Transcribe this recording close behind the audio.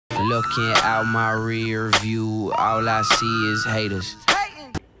Looking out my rear view, all I see is haters.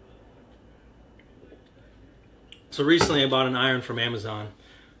 So recently I bought an iron from Amazon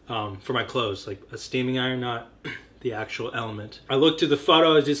for my clothes, like a steaming iron, not the actual element. I looked through the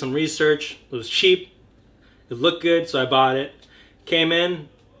photos, did some research. It was cheap, it looked good, so I bought it. Came in,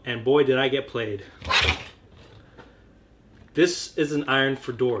 and boy did I get played. This is an iron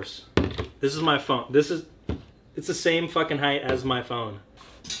for doors. This is my phone. It's the same fucking height as my phone.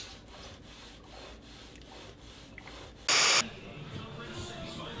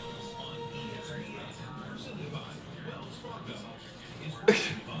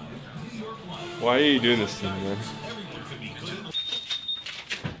 Why are you doing this to me, man?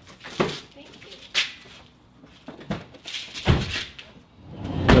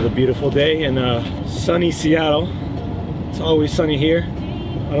 Another beautiful day in sunny Seattle. It's always sunny here.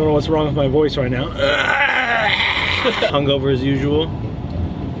 I don't know what's wrong with my voice right now. Hungover as usual.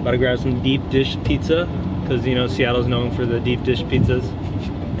 About to grab some deep dish pizza because you know Seattle's known for the deep dish pizzas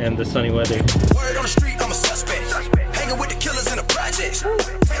and the sunny weather. Word on the street, I'm a suspect. Hanging with the killers in the projects.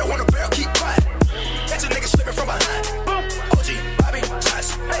 Tato on the barrel, keep quiet. Catch a nigga slipping from behind. OG, Bobby,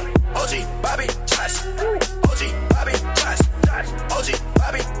 Josh. OG, Bobby, Josh. OG, Bobby, Josh. OG,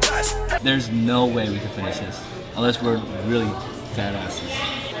 Bobby, Josh. There's no way we can finish this unless we're really fat asses.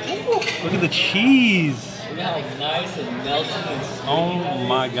 Look at the cheese. Look how nice and melting and sweet. Oh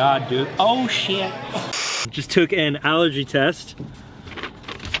my god, dude. Oh shit. Just took an allergy test.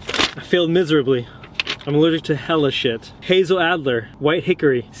 I failed miserably. I'm allergic to hella shit. Hazel Adler, white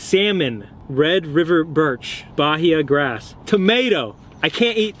hickory, salmon, red river birch, bahia grass, tomato. I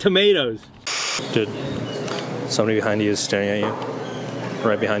can't eat tomatoes. Dude, somebody behind you is staring at you.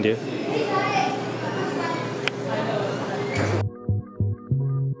 Right behind you.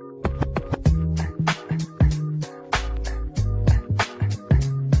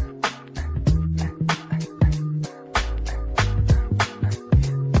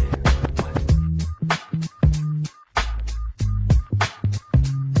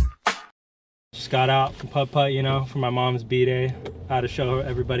 Got out from putt-putt, you know, for my mom's B-Day. I had to show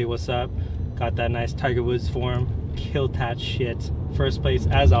everybody what's up. Got that nice Tiger Woods form. Killed that shit. First place,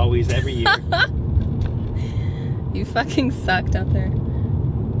 as always, every year. You fucking sucked out there.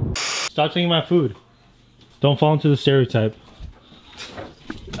 Stop taking my food. Don't fall into the stereotype.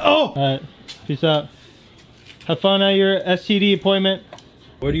 Oh! Alright, peace out. Have fun at your STD appointment.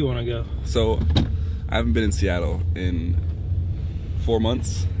 Where do you want to go? So, I haven't been in Seattle in 4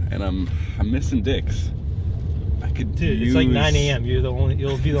 months. And I'm missing dicks. I could Dude, it's like 9 a.m.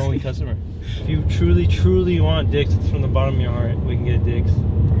 You'll be the only customer. If you truly want dicks from the bottom of your heart, we can get dicks.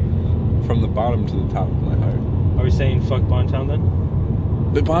 From the bottom to the top of my heart. Are we saying fuck Bontown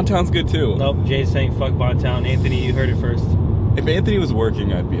then? But Bontown's good too. Nope, Jay's saying fuck Bontown. Anthony, you heard it first. If Anthony was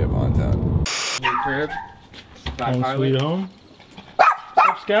working, I'd be at Bontown. Crib. Home sweet home. What's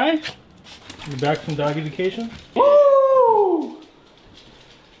up, Sky? You back from doggy vacation? Woo!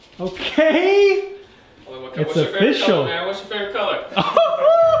 Okay. It's official. Man, what's your favorite color?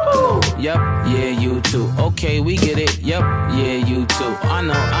 Yup, yeah, you too. Okay, we get it. Yup, yeah, you too. I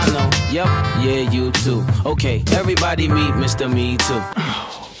know. Yup, yeah, you too. Okay, everybody meet Mr. Me Too.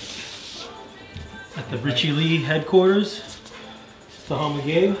 At the Richie Lee headquarters. It's the home of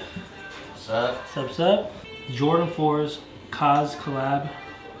Gabe. What's up? What's up? Jordan 4s, Kaz collab.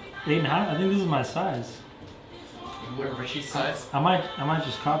 8.5. I think this is my size. You wear Richie's size? I might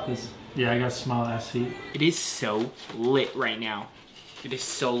just cop this. Yeah, I got small ass feet. It is so lit right now. It is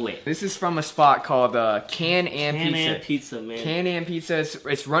so lit. This is from a spot called Can Am Pizza. Can Am Pizza, man. Can Am Pizza.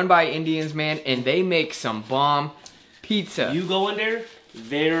 It's run by Indians, man, and they make some bomb pizza. You go in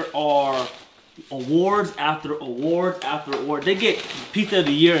there are awards after award after award. They get Pizza of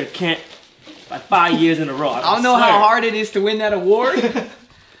the Year and can't like 5 years in a row. I don't know how hard it is to win that award.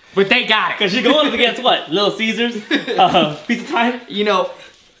 But they got it. Because you're going up against what? Little Caesars? Pizza Time? You know,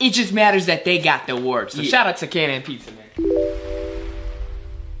 it just matters that they got the award. So shout out to Can Am Pizza, man.